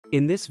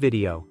In this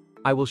video,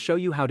 I will show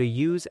you how to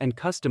use and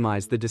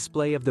customize the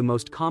display of the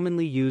most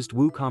commonly used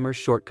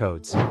WooCommerce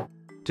shortcodes.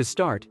 To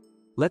start,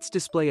 let's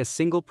display a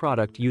single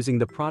product using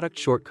the product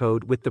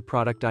shortcode with the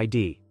product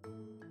ID.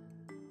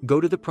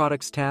 Go to the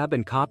Products tab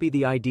and copy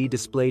the ID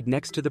displayed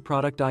next to the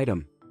product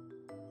item.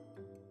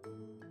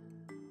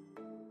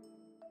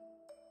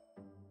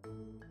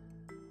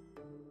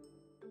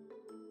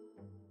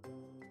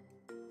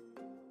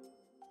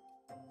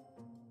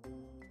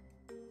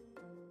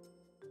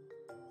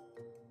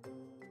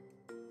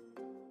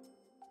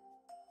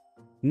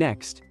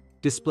 Next,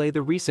 display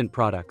the recent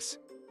products.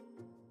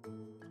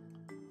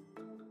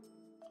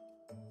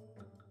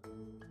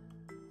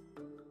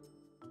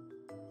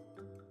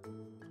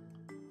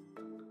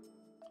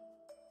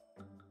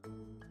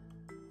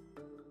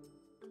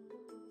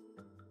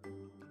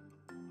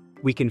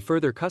 We can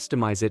further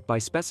customize it by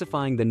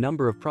specifying the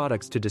number of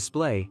products to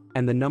display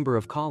and the number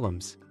of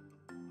columns.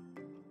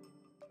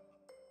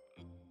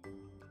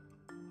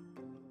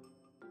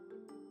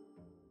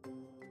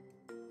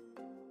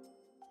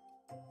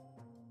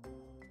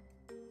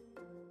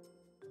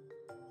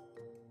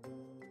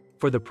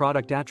 For the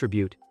product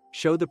attribute,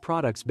 show the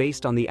products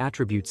based on the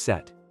attribute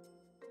set.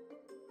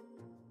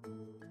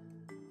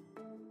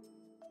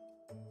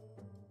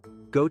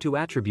 Go to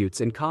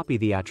Attributes and copy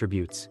the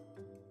attributes.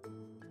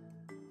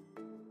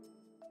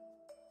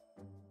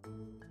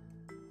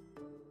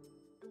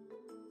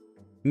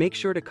 Make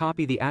sure to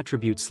copy the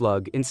attribute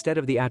slug instead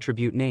of the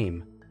attribute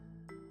name.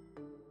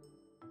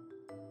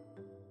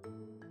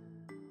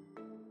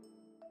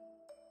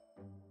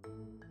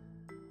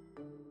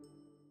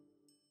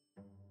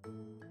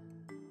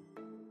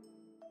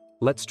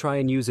 Let's try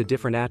and use a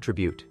different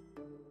attribute.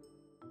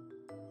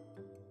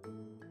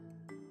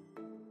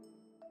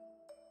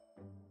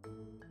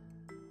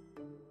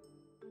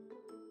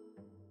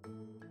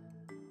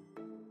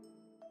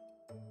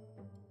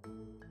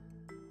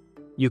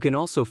 You can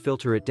also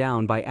filter it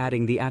down by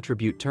adding the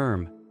attribute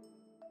term.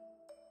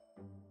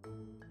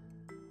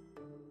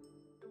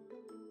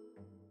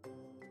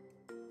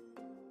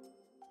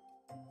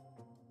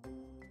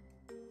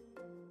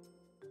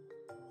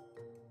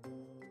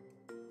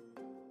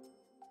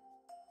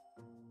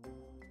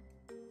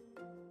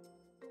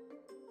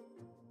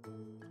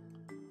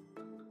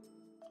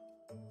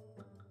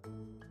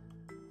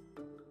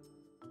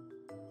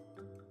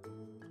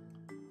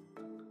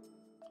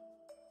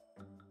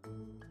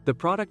 The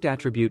product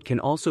attribute can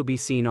also be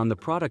seen on the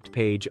product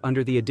page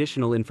under the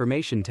Additional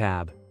Information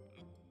tab.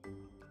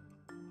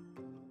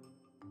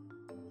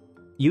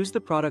 Use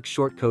the product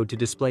shortcode to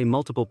display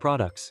multiple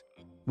products.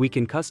 We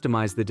can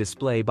customize the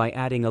display by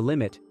adding a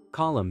limit,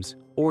 columns,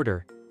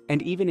 order,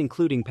 and even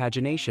including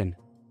pagination.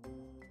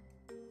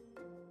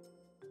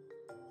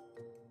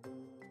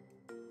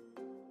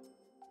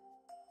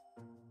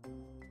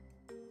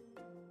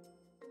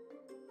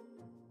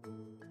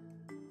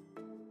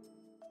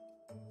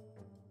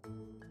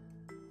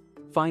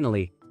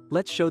 Finally,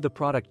 let's show the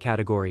product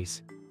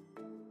categories.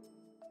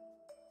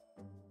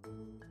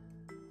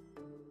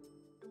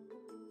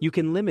 You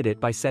can limit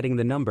it by setting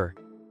the number.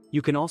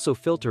 You can also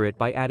filter it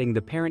by adding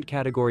the parent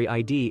category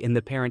ID in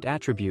the parent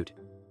attribute.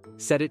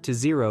 Set it to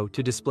 0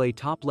 to display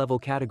top-level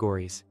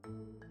categories.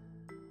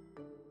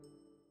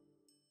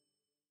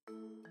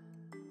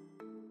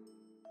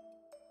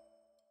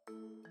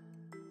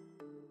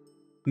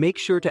 Make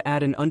sure to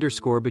add an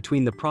underscore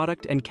between the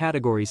product and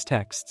categories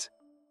texts.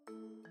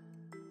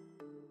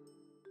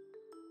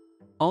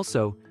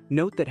 Also,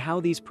 note that how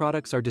these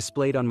products are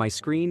displayed on my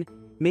screen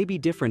may be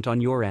different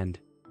on your end.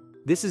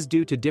 This is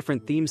due to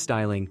different theme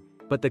styling,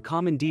 but the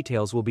common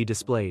details will be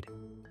displayed.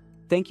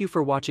 Thank you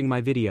for watching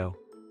my video.